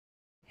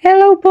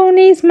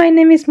ponies, my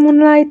name is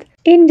Moonlight.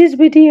 In this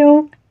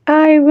video,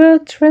 I will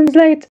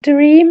translate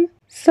dream,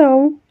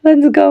 so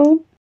let's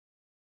go.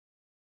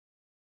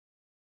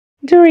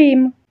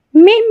 Dream.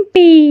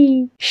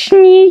 Mimpi.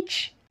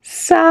 Śnić.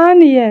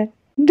 Sanje.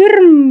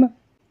 Drm.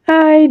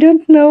 I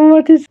don't know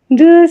what is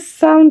the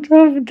sound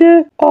of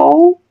the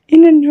O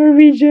in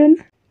Norwegian.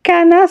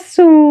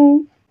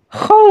 Kanasu.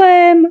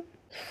 Cholem.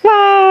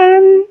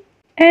 Fun.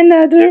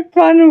 Another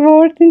fun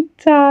word in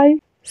Thai.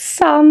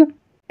 Sun.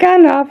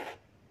 Kanaf.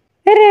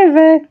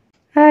 Reve.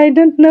 I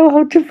don't know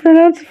how to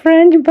pronounce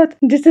French, but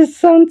this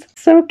sounds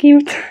so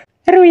cute.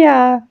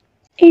 Rüya.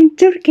 In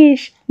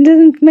Turkish,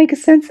 doesn't make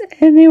sense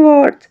any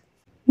word.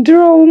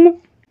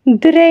 Droom.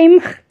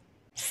 Dream.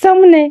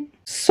 Somne.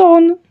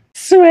 Son.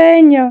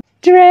 Sueño.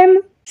 Dream.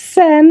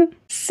 Sen.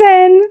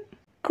 Sen.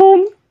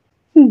 Kom.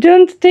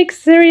 Don't take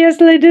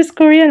seriously this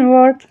Korean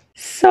word.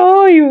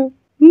 Soyu.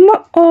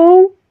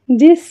 Mo.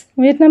 This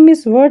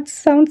Vietnamese word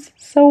sounds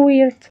so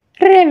weird.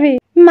 Revi.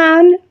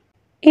 Man.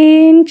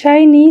 In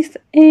Chinese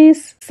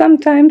is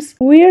sometimes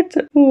weird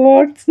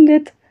words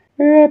that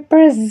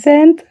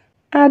represent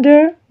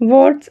other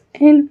words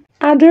in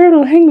other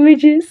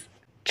languages.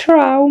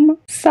 Traum,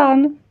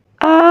 sun,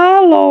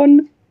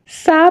 alon,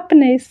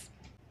 sapnes,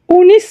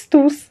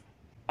 unistus,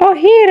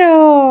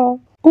 ohiro,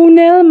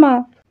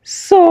 unelma,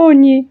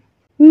 soni,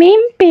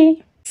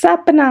 mimpi,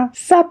 sapna,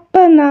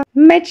 sapna,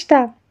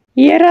 mečta,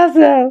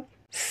 jerazel,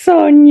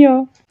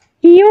 sonio,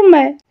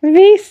 jume,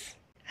 vis,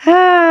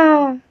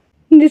 ha.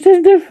 This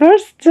is the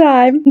first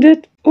time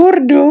that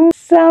Urdu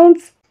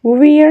sounds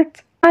weird.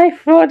 I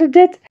thought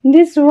that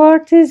this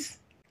word is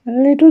a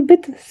little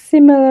bit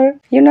similar,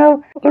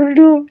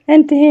 Urdu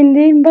and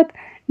Hindi, but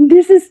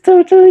this is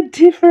totally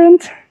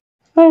different.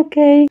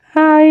 Okay,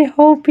 I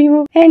hope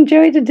you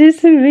enjoyed this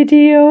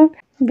video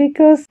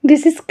because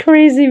this is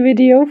crazy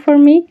video for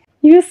me.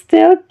 You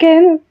still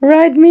can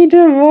write me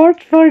the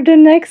word for the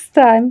next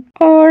time,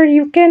 or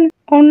you can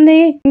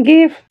only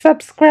give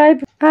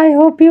subscribe. I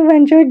hope you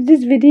enjoyed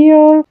this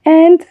video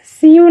and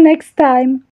see you next time.